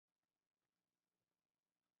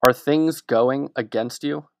Are things going against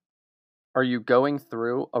you? Are you going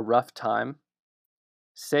through a rough time?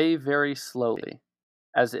 Say very slowly,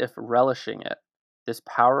 as if relishing it, this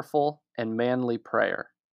powerful and manly prayer.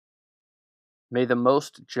 May the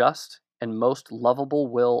most just and most lovable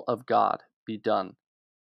will of God be done,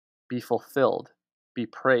 be fulfilled, be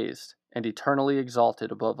praised, and eternally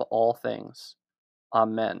exalted above all things.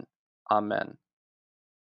 Amen. Amen.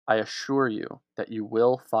 I assure you that you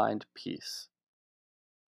will find peace.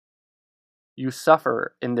 You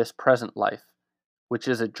suffer in this present life, which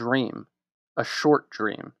is a dream, a short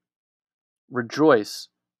dream. Rejoice,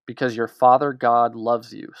 because your Father God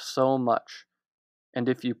loves you so much, and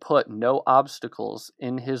if you put no obstacles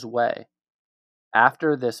in his way,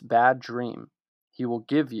 after this bad dream, he will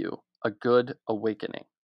give you a good awakening.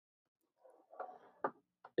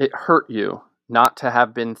 It hurt you not to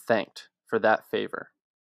have been thanked for that favor.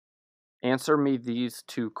 Answer me these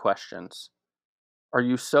two questions. Are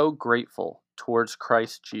you so grateful towards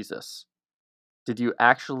Christ Jesus? Did you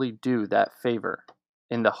actually do that favor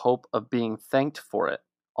in the hope of being thanked for it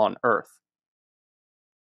on earth?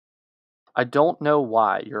 I don't know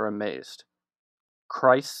why you're amazed.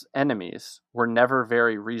 Christ's enemies were never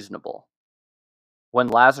very reasonable. When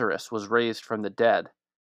Lazarus was raised from the dead,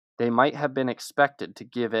 they might have been expected to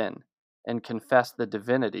give in and confess the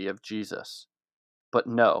divinity of Jesus. But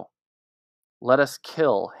no, let us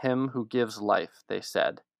kill him who gives life, they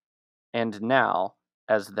said, and now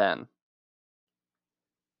as then.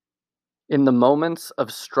 In the moments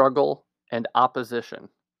of struggle and opposition,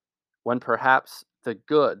 when perhaps the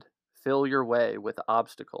good fill your way with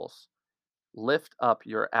obstacles, lift up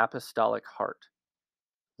your apostolic heart.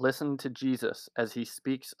 Listen to Jesus as he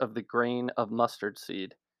speaks of the grain of mustard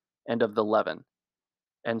seed and of the leaven,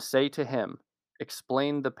 and say to him,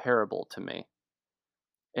 "Explain the parable to me."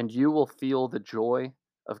 And you will feel the joy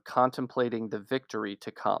of contemplating the victory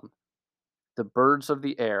to come, the birds of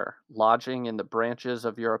the air lodging in the branches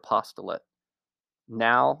of your apostolate,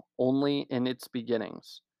 now only in its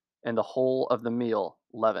beginnings, and the whole of the meal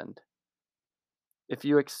leavened. If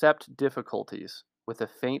you accept difficulties with a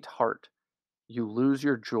faint heart, you lose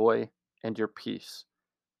your joy and your peace,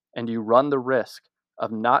 and you run the risk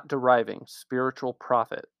of not deriving spiritual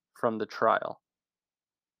profit from the trial.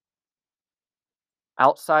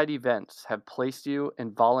 Outside events have placed you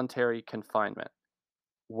in voluntary confinement,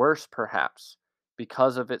 worse perhaps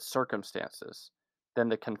because of its circumstances than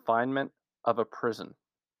the confinement of a prison.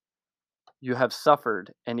 You have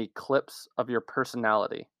suffered an eclipse of your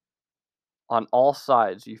personality. On all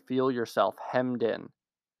sides, you feel yourself hemmed in.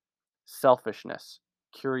 Selfishness,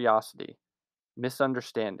 curiosity,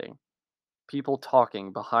 misunderstanding, people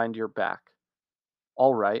talking behind your back.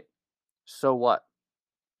 All right, so what?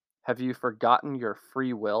 Have you forgotten your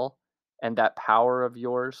free will and that power of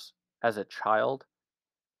yours as a child?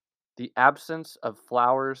 The absence of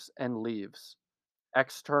flowers and leaves,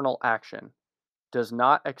 external action, does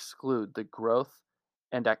not exclude the growth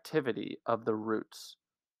and activity of the roots,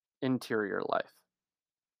 interior life.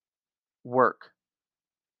 Work.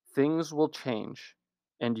 Things will change,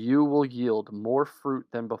 and you will yield more fruit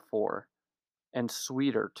than before, and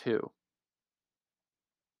sweeter too.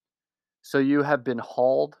 So you have been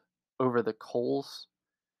hauled over the coals.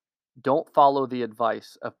 Don't follow the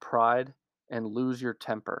advice of pride and lose your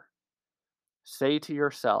temper. Say to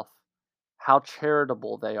yourself, how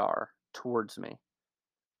charitable they are towards me,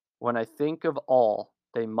 when I think of all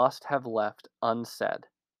they must have left unsaid.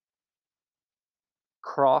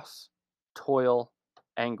 Cross, toil,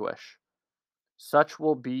 anguish. Such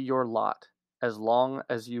will be your lot as long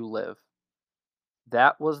as you live.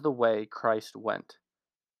 That was the way Christ went,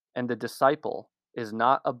 and the disciple is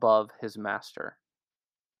not above his master.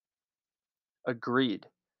 Agreed,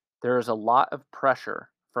 there is a lot of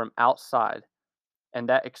pressure from outside, and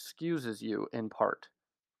that excuses you in part.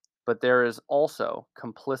 But there is also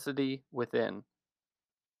complicity within.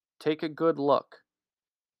 Take a good look,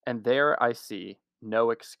 and there I see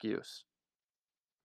no excuse.